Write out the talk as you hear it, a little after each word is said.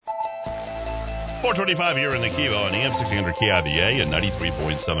425 here in the Kiva on AM 1600 KIVA and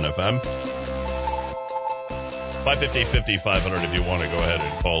 93.7 FM. 550-5500 if you want to go ahead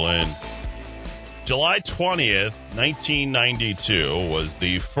and call in. July 20th, 1992 was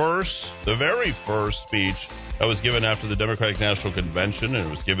the very first speech that was given after the Democratic National Convention, and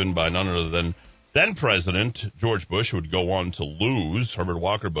it was given by none other than then-President George Bush, who would go on to lose. Herbert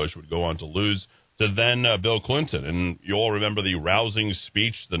Walker Bush would go on to lose to then Bill Clinton. And you all remember the rousing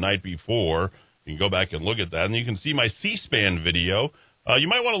speech the night before. You can go back and look at that, and you can see my C-SPAN video. You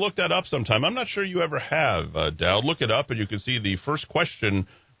might want to look that up sometime. I'm not sure you ever have, Dowd. Look it up, and you can see the first question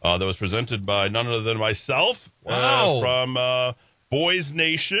that was presented by none other than myself from Boys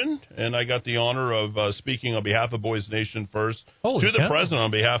Nation, and I got the honor of speaking on behalf of Boys Nation first to the president on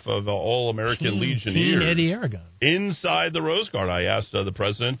behalf of all American Legionnaires. Teen Eddie Aragon. Inside the Rose Garden, I asked the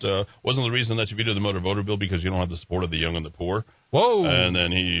president, wasn't the reason that you vetoed the motor voter bill because you don't have the support of the young and the poor? Whoa. And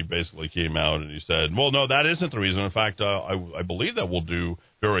then he basically came out and he said, well, no, that isn't the reason. In fact, I believe that we'll do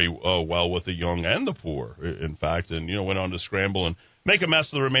very well with the young and the poor, in fact, and, went on to scramble and make a mess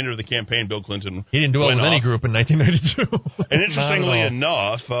of the remainder of the campaign. Bill Clinton He didn't do well with any group in 1992. And interestingly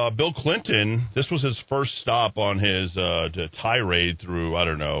enough, Bill Clinton, this was his first stop on his tirade through,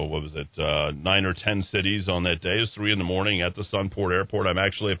 9 or 10 cities on that day. It was 3 in the morning at the Sunport Airport.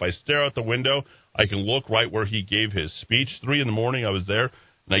 if I stare out the window, I can look right where he gave his speech. 3 in the morning, I was there.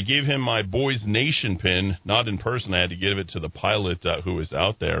 And I gave him my Boys Nation pin, not in person. I had to give it to the pilot who was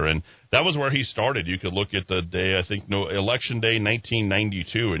out there. And that was where he started. You could look at the day, Election Day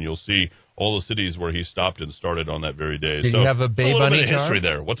 1992, and you'll see all the cities where he stopped and started on that very day. Did you have a babe on each arm? History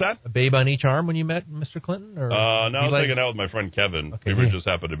there. What's that? A babe on each arm when you met Mr. Clinton? Or no, I was hanging out with my friend Kevin. Okay, we just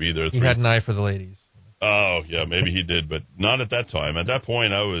happened to be there. He had an eye for the ladies. Oh, yeah, maybe he did, but not at that time. At that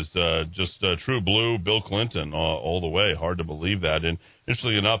point, I was just true blue Bill Clinton all the way. Hard to believe that. And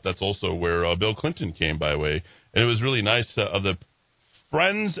interestingly enough, that's also where Bill Clinton came, by the way. And it was really nice of the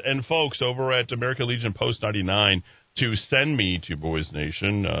friends and folks over at American Legion Post 99 to send me to Boys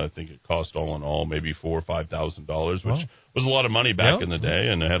Nation. I think it cost all in all maybe $4,000 or $5,000, which was a lot of money back in the day.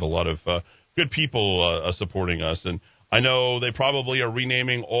 And I had a lot of good people supporting us. And I know they probably are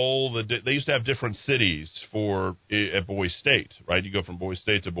renaming they used to have different cities at Boys State, right? You go from Boys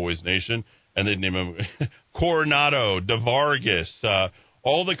State to Boys Nation, and they'd name them Coronado, De Vargas,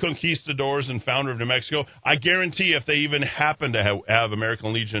 all the conquistadors and founder of New Mexico. I guarantee if they even happen to have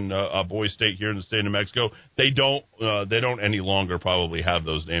American Legion Boys State here in the state of New Mexico, they don't any longer probably have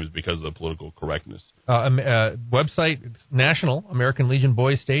those names because of the political correctness. Website national American Legion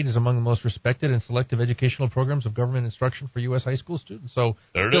Boys State is among the most respected and selective educational programs of government instruction for U.S. high school students. So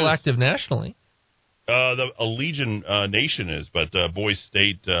still active nationally. The Legion Nation is, but Boys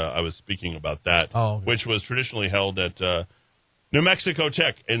State, I was speaking about that, which was traditionally held at New Mexico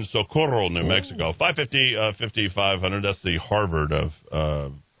Tech in Socorro, New Mexico. 550-5500, that's the Harvard of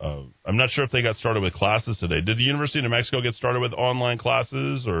I'm not sure if they got started with classes today. Did the University of New Mexico get started with online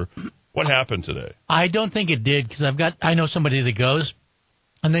classes, or what happened today? I don't think it did, because I know somebody that goes,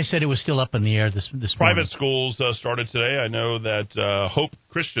 and they said it was still up in the air this morning. Private schools started today. I know that Hope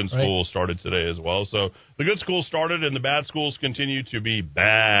Christian School started today as well. So the good schools started, and the bad schools continue to be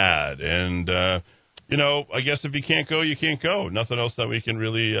bad. And I guess if you can't go, you can't go. Nothing else that we can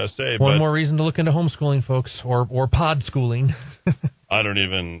really say. One more reason to look into homeschooling, folks, or pod schooling. I don't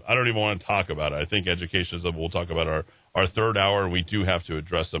even want to talk about it. I think education is we'll talk about our third hour, and we do have to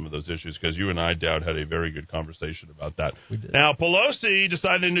address some of those issues because you and I, Dowd, had a very good conversation about that. We did. Now, Pelosi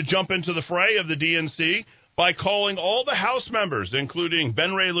decided to jump into the fray of the DNC by calling all the House members, including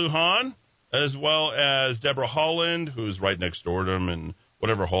Ben Ray Lujan, as well as Deborah Haaland, who's right next door to him, and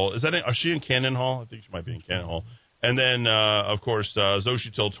whatever hall. Is she in Cannon Hall? I think she might be in Cannon Hall. And then, of course,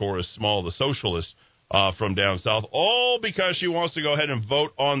 Xochitl Torres Small, the socialist from down south, all because she wants to go ahead and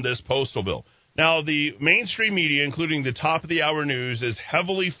vote on this postal bill. Now, the mainstream media, including the top of the hour news, is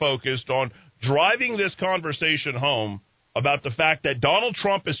heavily focused on driving this conversation home about the fact that Donald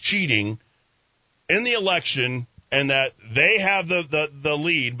Trump is cheating in the election and that they have the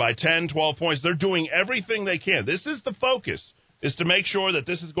lead by 10, 12 points. They're doing everything they can. This is the focus, is to make sure that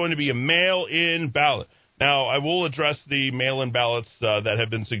this is going to be a mail-in ballot. Now, I will address the mail-in ballots that have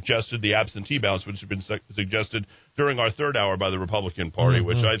been suggested, the absentee ballots, which have been suggested during our third hour by the Republican Party,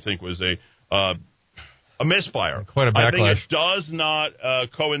 which I think was a misfire. Quite a backlash. I think it does not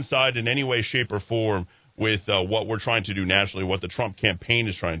coincide in any way, shape, or form with what we're trying to do nationally, what the Trump campaign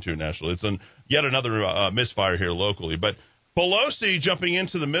is trying to do nationally. It's yet another misfire here locally. But Pelosi jumping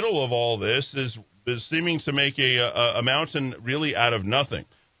into the middle of all this is seeming to make a mountain really out of nothing.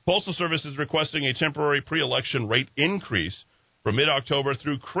 Postal Service is requesting a temporary pre-election rate increase from mid-October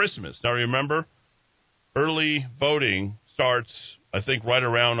through Christmas. Now, remember, early voting starts, I think, right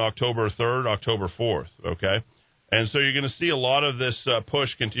around October 3rd, October 4th, okay? And so you're going to see a lot of this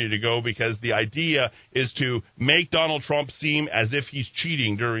push continue to go because the idea is to make Donald Trump seem as if he's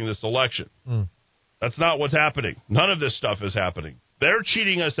cheating during this election. That's not what's happening. None of this stuff is happening. They're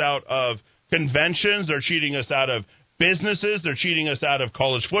cheating us out of conventions. They're cheating us out of businesses. They're cheating us out of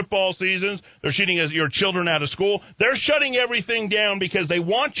college football seasons. They're cheating your children out of school. They're shutting everything down because they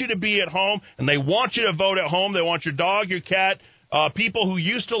want you to be at home and they want you to vote at home. They want your dog, your cat, people who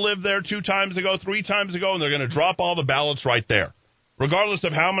used to live there 2 times ago, 3 times ago, and they're going to drop all the ballots right there, regardless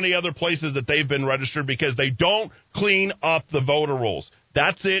of how many other places that they've been registered, because they don't clean up the voter rolls.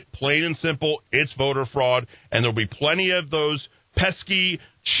 That's it, plain and simple. It's voter fraud, and there'll be plenty of those pesky,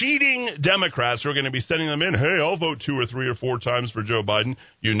 cheating Democrats who are going to be sending them in. Hey, I'll vote 2 or 3 or 4 times for Joe Biden.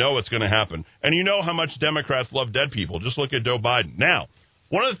 You know it's going to happen. And you know how much Democrats love dead people. Just look at Joe Biden. Now,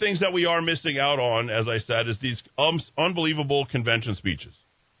 one of the things that we are missing out on, as I said, is these unbelievable convention speeches.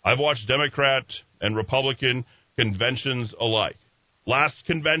 I've watched Democrat and Republican conventions alike. Last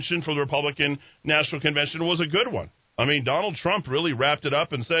convention for the Republican National Convention was a good one. I mean, Donald Trump really wrapped it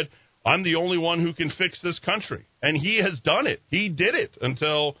up and said, I'm the only one who can fix this country. And he has done it. He did it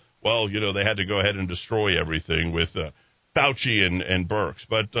until, well, they had to go ahead and destroy everything with Fauci and Birx.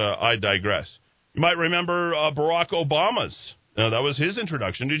 But I digress. You might remember Barack Obama's. That was his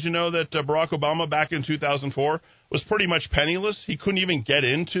introduction. Did you know that Barack Obama back in 2004 was pretty much penniless? He couldn't even get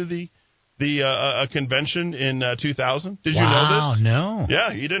into the convention in 2000. Did you know this? Wow, no.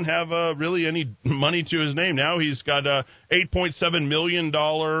 Yeah, he didn't have really any money to his name. Now he's got a $8.7 million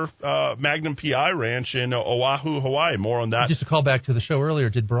Magnum PI ranch in Oahu, Hawaii. More on that. Just to call back to the show earlier,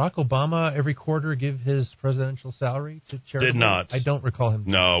 did Barack Obama every quarter give his presidential salary to charity? Did not. I don't recall him.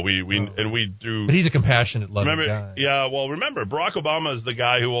 No, we do. But he's a compassionate, loving guy. Yeah, well, remember, Barack Obama is the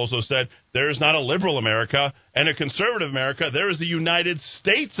guy who also said, there is not a liberal America and a conservative America. There is the United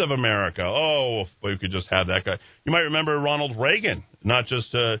States of America. Oh, if we could just have that guy. You might remember Ronald Reagan, not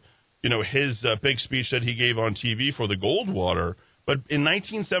just his big speech that he gave on TV for the Goldwater, but in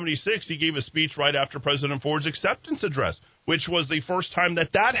 1976 he gave a speech right after President Ford's acceptance address, which was the first time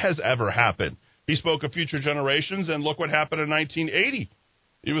that has ever happened. He spoke of future generations, and look what happened in 1980.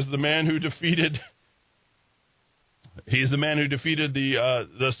 He was the man who defeated. He's the man who defeated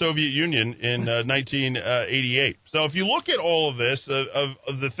the Soviet Union in 1988. So if you look at all of this,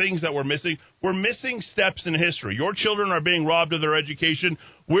 of the things that we're missing steps in history. Your children are being robbed of their education.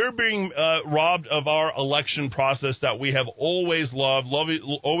 We're being robbed of our election process that we have always loved,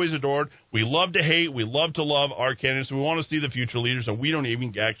 always adored. We love to hate. We love to love our candidates. We want to see the future leaders, and we don't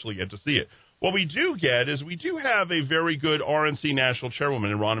even actually get to see it. What we do get is we do have a very good RNC national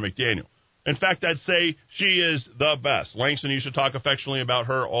chairwoman in Ronna McDaniel. In fact, I'd say she is the best. Langston used to talk affectionately about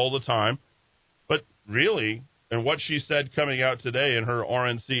her all the time. But really, and what she said coming out today in her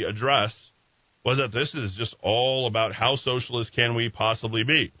RNC address was that this is just all about how socialist can we possibly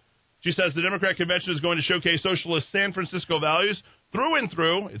be. She says the Democrat convention is going to showcase socialist San Francisco values through and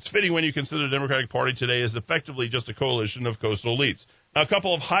through. It's fitting when you consider the Democratic Party today is effectively just a coalition of coastal elites. Now, a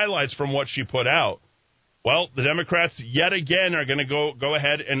couple of highlights from what she put out. Well, the Democrats yet again are going to go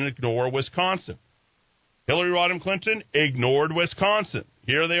ahead and ignore Wisconsin. Hillary Rodham Clinton ignored Wisconsin.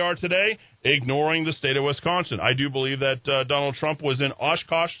 Here they are today, ignoring the state of Wisconsin. I do believe that Donald Trump was in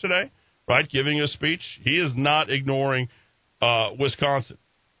Oshkosh today, right, giving a speech. He is not ignoring Wisconsin.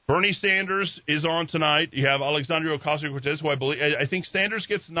 Bernie Sanders is on tonight. You have Alexandria Ocasio-Cortez, who I think Sanders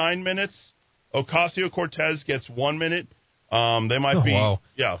gets 9 minutes. Ocasio-Cortez gets 1 minute. They might be, wow.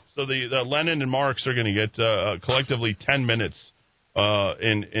 Yeah. So the Lennon and Marx are going to get collectively 10 minutes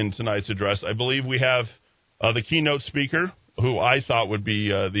in tonight's address. I believe we have the keynote speaker, who I thought would be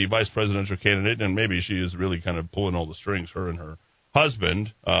the vice presidential candidate, and maybe she is really kind of pulling all the strings. Her and her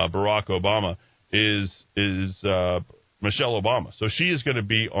husband, Barack Obama, is Michelle Obama. So she is going to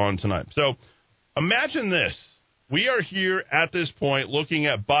be on tonight. So imagine this: we are here at this point looking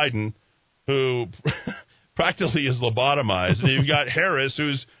at Biden, who practically is lobotomized. And you've got Harris,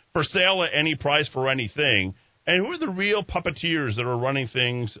 who's for sale at any price for anything. And who are the real puppeteers that are running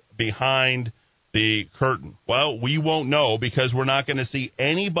things behind the curtain? Well, we won't know, because we're not going to see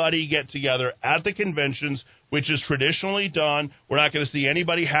anybody get together at the conventions, which is traditionally done. We're not going to see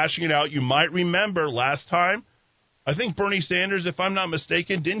anybody hashing it out. You might remember last time, I think Bernie Sanders, if I'm not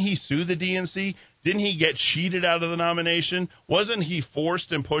mistaken, didn't he sue the DNC? Didn't he get cheated out of the nomination? Wasn't he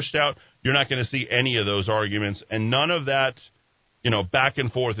forced and pushed out? You're not going to see any of those arguments, and none of that, back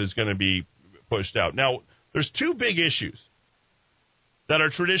and forth is going to be pushed out. Now, there's two big issues that are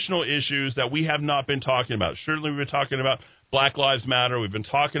traditional issues that we have not been talking about. Certainly, we've been talking about Black Lives Matter. We've been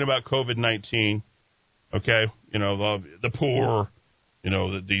talking about COVID-19. Okay, the poor,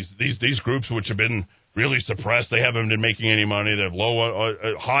 these groups which have been really suppressed. They haven't been making any money. They have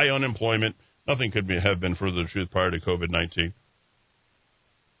high unemployment. Nothing could have been further the truth prior to COVID-19.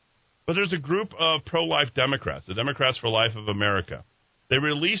 But there's a group of pro-life Democrats, the Democrats for Life of America. They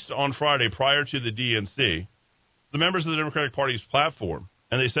released on Friday, prior to the DNC, the members of the Democratic Party's platform,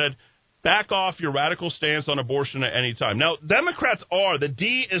 and they said, back off your radical stance on abortion at any time. Now, Democrats the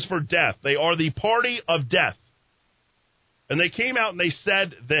D is for death. They are the party of death. And they came out and they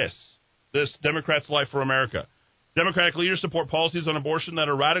said this Democrats' Life for America. Democratic leaders support policies on abortion that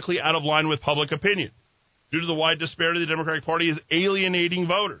are radically out of line with public opinion. Due to the wide disparity, the Democratic Party is alienating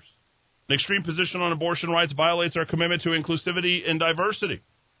voters. An extreme position on abortion rights violates our commitment to inclusivity and diversity.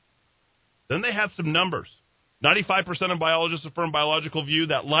 Then they had some numbers. 95% of biologists affirm biological view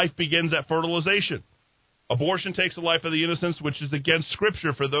that life begins at fertilization. Abortion takes the life of the innocent, which is against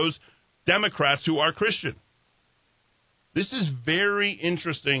Scripture for those Democrats who are Christian. This is very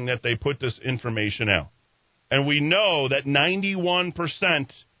interesting that they put this information out. And we know that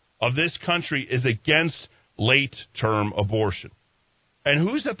 91% of this country is against late-term abortion. And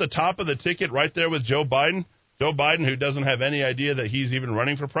who's at the top of the ticket right there with Joe Biden? Joe Biden, who doesn't have any idea that he's even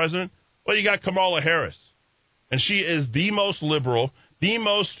running for president? Well, you got Kamala Harris. And she is the most liberal, the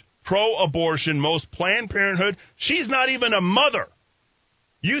most pro-abortion, most Planned Parenthood. She's not even a mother.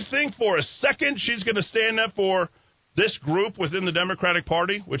 You think for a second she's going to stand up for this group within the Democratic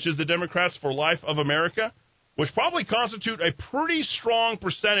Party, which is the Democrats for Life of America, which probably constitute a pretty strong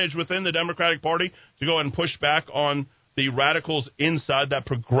percentage within the Democratic Party to go and push back on the radicals inside that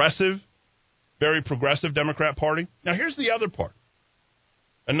progressive, very progressive Democrat Party? Now, here's the other part.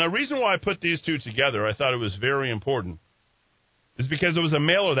 And the reason why I put these two together, I thought it was very important, is because there was a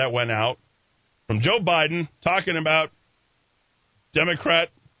mailer that went out from Joe Biden talking about Democrat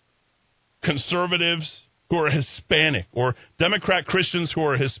conservatives who are Hispanic or Democrat Christians who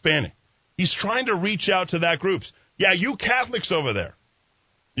are Hispanic. He's trying to reach out to that group. Yeah, you Catholics over there.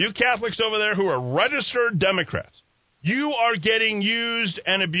 You Catholics over there who are registered Democrats. You are getting used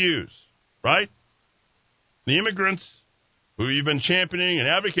and abused, right? The immigrants who you've been championing and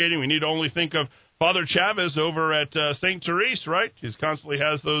advocating, we need to only think of Father Chavez over at St. Therese, right? He constantly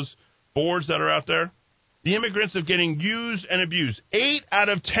has those boards that are out there. The immigrants are getting used and abused. 8 out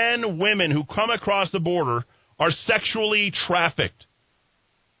of 10 women who come across the border are sexually trafficked.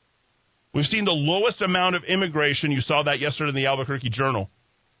 We've seen the lowest amount of immigration. You saw that yesterday in the Albuquerque Journal.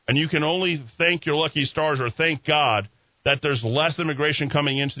 And you can only thank your lucky stars or thank God that there's less immigration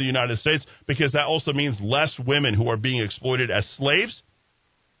coming into the United States, because that also means less women who are being exploited as slaves,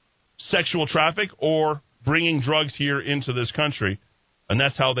 sexual traffic, or bringing drugs here into this country. And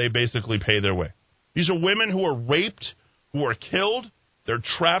that's how they basically pay their way. These are women who are raped, who are killed, they're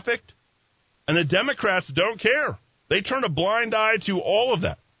trafficked, and the Democrats don't care. They turn a blind eye to all of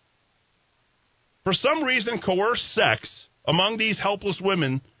that. For some reason, coerced sex among these helpless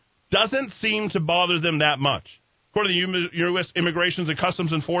women doesn't seem to bother them that much. According to the U.S. Immigration and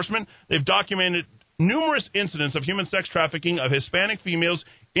Customs Enforcement, they've documented numerous incidents of human sex trafficking of Hispanic females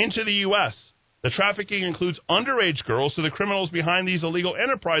into the U.S. The trafficking includes underage girls, so the criminals behind these illegal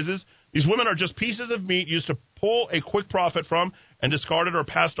enterprises, these women are just pieces of meat used to pull a quick profit from and discarded or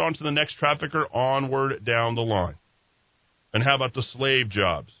passed on to the next trafficker onward down the line. And how about the slave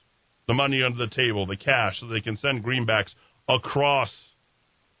jobs? The money under the table, the cash, so they can send greenbacks across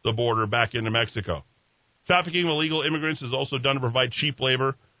the border back into Mexico. Trafficking of illegal immigrants is also done to provide cheap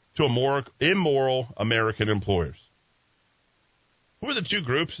labor to immoral American employers. Who are the two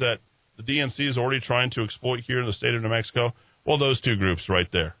groups that the DNC is already trying to exploit here in the state of New Mexico? Well, those two groups right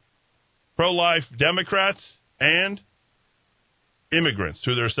there. Pro-life Democrats and immigrants,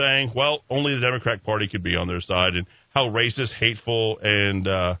 who they're saying, well, only the Democratic Party could be on their side, and how racist, hateful, and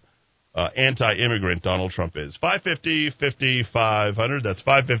anti-immigrant Donald Trump is. 550-5500. That's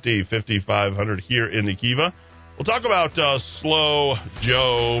 550-5500 here in the Kiva. We'll talk about slow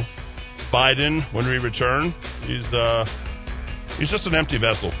Joe Biden when we return. He's just an empty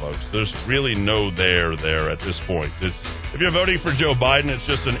vessel, folks. There's really no there at this point. If you're voting for Joe Biden, it's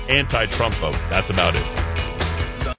just an anti-Trump vote. That's about it.